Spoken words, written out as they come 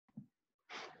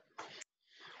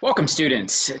Welcome,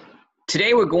 students.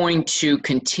 Today we're going to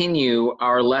continue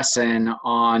our lesson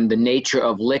on the nature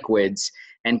of liquids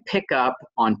and pick up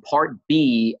on part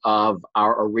B of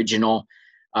our original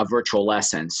virtual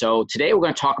lesson. So today we're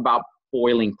going to talk about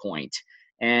boiling point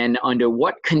and under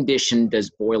what condition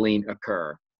does boiling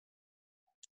occur.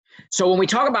 So when we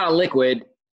talk about a liquid,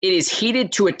 it is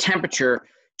heated to a temperature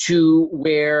to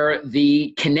where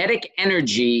the kinetic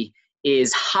energy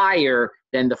is higher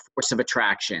than the force of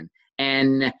attraction.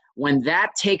 And when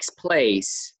that takes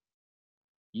place,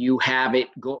 you have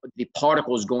the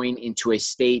particles going into a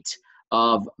state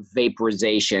of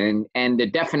vaporization. And the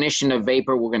definition of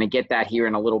vapor, we're going to get that here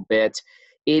in a little bit.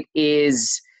 It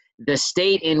is the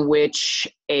state in which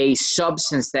a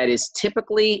substance that is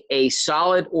typically a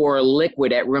solid or a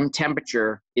liquid at room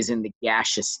temperature is in the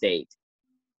gaseous state.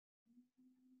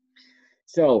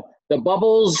 So the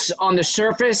bubbles on the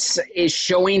surface is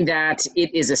showing that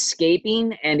it is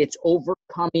escaping and it's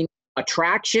overcoming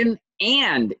attraction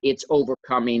and it's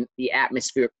overcoming the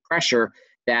atmospheric pressure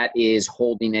that is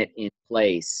holding it in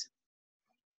place.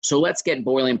 So let's get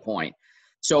boiling point.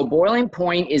 So boiling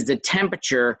point is the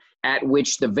temperature at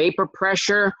which the vapor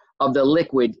pressure of the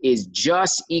liquid is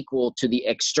just equal to the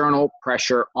external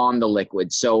pressure on the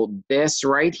liquid. So this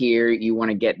right here, you want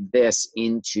to get this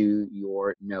into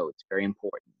your notes. Very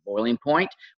important. Boiling point.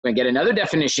 We're going to get another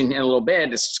definition in a little bit.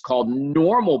 This is called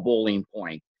normal boiling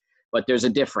point, but there's a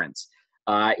difference.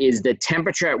 Is the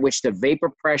temperature at which the vapor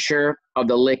pressure of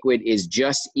the liquid is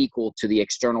just equal to the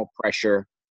external pressure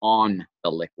on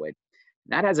the liquid.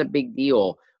 That has a big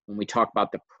deal when we talk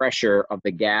about the pressure of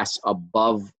the gas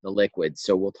above the liquid.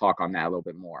 So we'll talk on that a little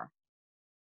bit more.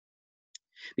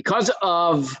 Because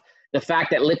of the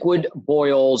fact that liquid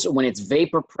boils when its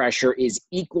vapor pressure is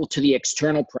equal to the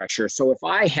external pressure. So if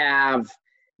I have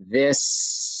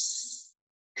this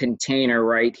container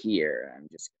right here, I'm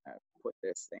just going to put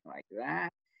this thing like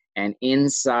that. And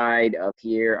inside of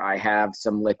here, I have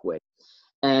some liquid.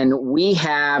 And we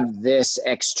have this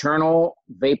external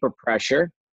vapor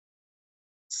pressure.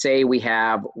 Say we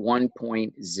have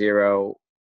 1.0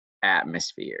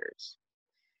 atmospheres.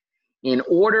 In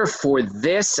order for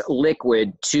this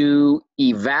liquid to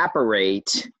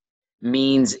evaporate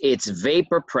means its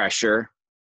vapor pressure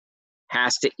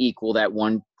has to equal that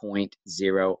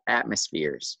 1.0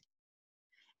 atmospheres.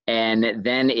 And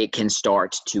then it can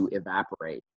start to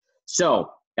evaporate.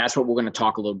 So that's what we're going to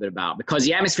talk a little bit about. Because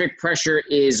the atmospheric pressure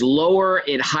is lower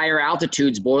at higher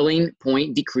altitudes, boiling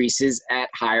point decreases at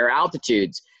higher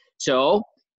altitudes. So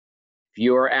if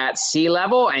you're at sea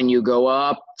level and you go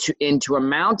up into a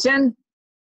mountain,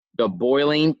 the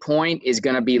boiling point is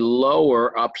going to be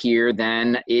lower up here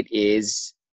than it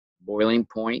is. Boiling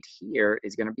point here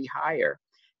is going to be higher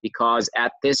because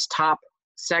at this top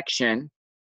section,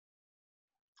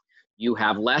 you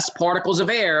have less particles of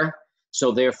air,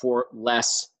 so therefore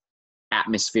less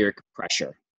atmospheric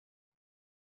pressure.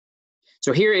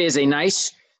 So here is a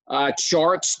nice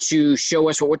chart to show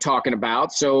us what we're talking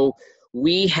about. So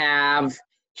we have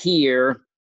here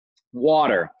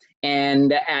water,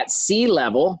 and at sea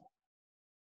level,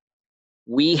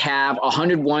 we have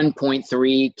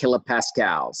 101.3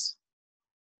 kilopascals.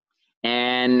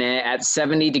 And at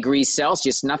 70 degrees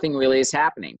Celsius, nothing really is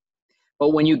happening.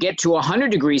 But when you get to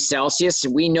 100 degrees Celsius,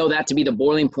 we know that to be the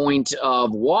boiling point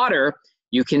of water.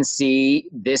 You can see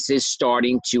this is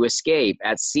starting to escape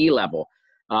at sea level.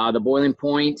 The boiling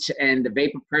point and the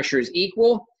vapor pressure is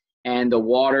equal, and the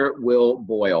water will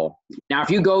boil. Now, if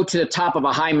you go to the top of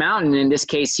a high mountain, in this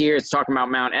case here, it's talking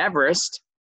about Mount Everest,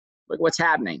 look what's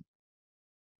happening.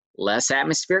 Less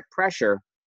atmospheric pressure,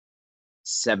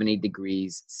 70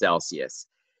 degrees Celsius.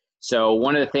 So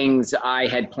one of the things I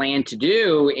had planned to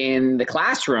do in the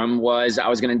classroom was I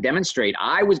was going to demonstrate.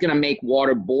 I was going to make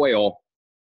water boil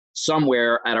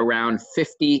somewhere at around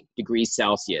 50 degrees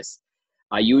Celsius.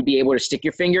 You would be able to stick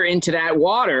your finger into that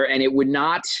water and it would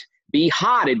not be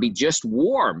hot. It'd be just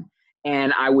warm.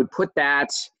 And I would put that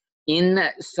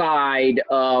inside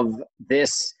of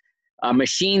this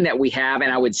machine that we have,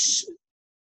 and I would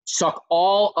suck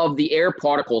all of the air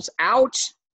particles out,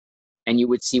 and you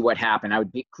would see what happened. I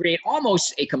would create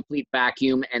almost a complete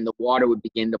vacuum, and the water would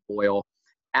begin to boil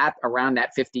at around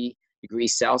that 50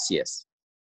 degrees Celsius.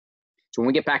 So when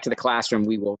we get back to the classroom,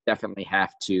 we will definitely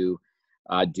have to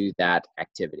do that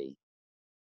activity.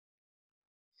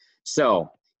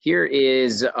 So here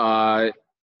is a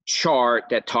chart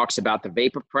that talks about the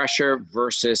vapor pressure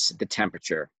versus the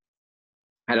temperature.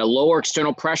 At a lower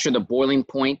external pressure, the boiling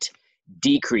point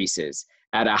decreases.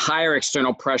 At a higher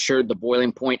external pressure, the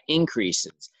boiling point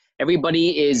increases.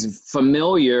 Everybody is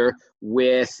familiar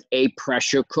with a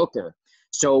pressure cooker.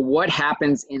 So what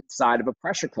happens inside of a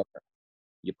pressure cooker?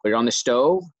 You put it on the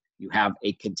stove, you have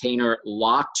a container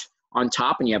locked on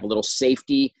top, and you have a little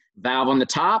safety valve on the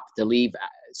top to leave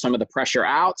some of the pressure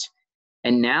out.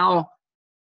 And now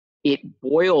it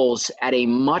boils at a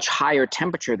much higher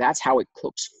temperature. That's how it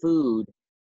cooks food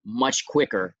much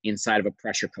quicker inside of a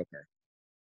pressure cooker.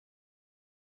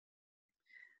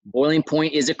 Boiling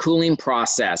point is a cooling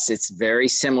process. It's very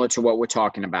similar to what we're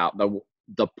talking about.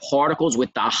 The particles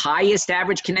with the highest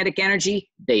average kinetic energy,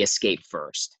 they escape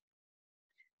first.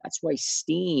 That's why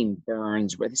steam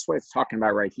burns. This is what it's talking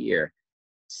about right here.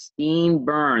 Steam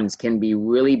burns can be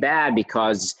really bad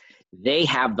because they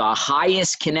have the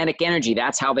highest kinetic energy.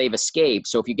 That's how they've escaped.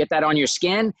 So if you get that on your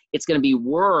skin, it's going to be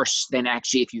worse than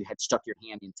actually if you had stuck your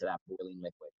hand into that boiling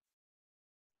liquid.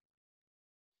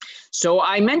 So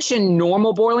I mentioned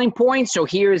normal boiling point. So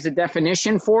here is the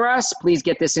definition for us. Please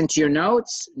get this into your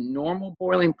notes. Normal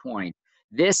boiling point.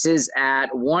 This is at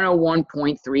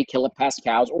 101.3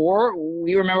 kilopascals, or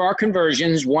we remember our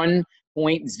conversions,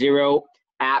 1.0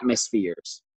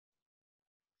 atmospheres.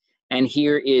 And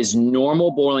here is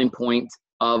normal boiling point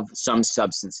of some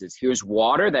substances. Here's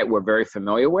water that we're very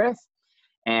familiar with,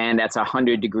 and that's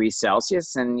 100 degrees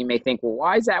Celsius. And you may think, well,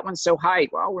 why is that one so high?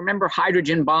 Well, remember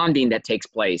hydrogen bonding that takes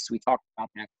place. We talked about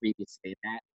that previously.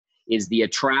 That is the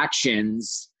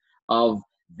attractions of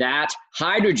that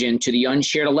hydrogen to the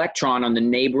unshared electron on the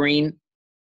neighboring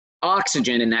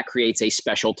oxygen, and that creates a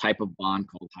special type of bond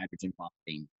called hydrogen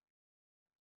bonding.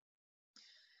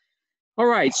 All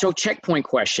right, so checkpoint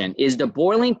question. Is the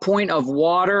boiling point of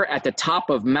water at the top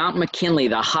of Mount McKinley,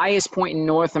 the highest point in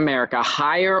North America,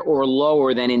 higher or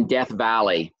lower than in Death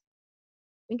Valley?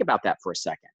 Think about that for a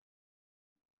second.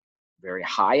 Very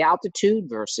high altitude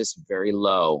versus very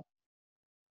low.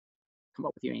 Come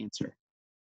up with your answer.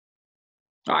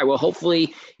 All right, well,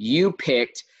 hopefully you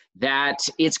picked that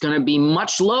it's going to be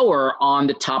much lower on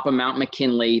the top of Mount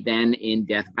McKinley than in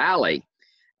Death Valley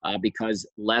because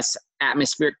less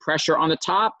atmospheric pressure on the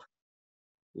top,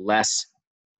 less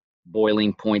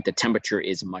boiling point. The temperature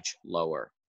is much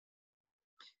lower.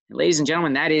 And ladies and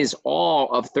gentlemen, that is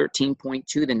all of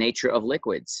 13.2, the nature of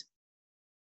liquids.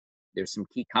 There's some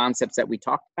key concepts that we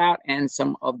talked about and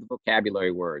some of the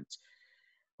vocabulary words.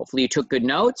 Hopefully you took good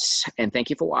notes, and thank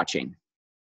you for watching.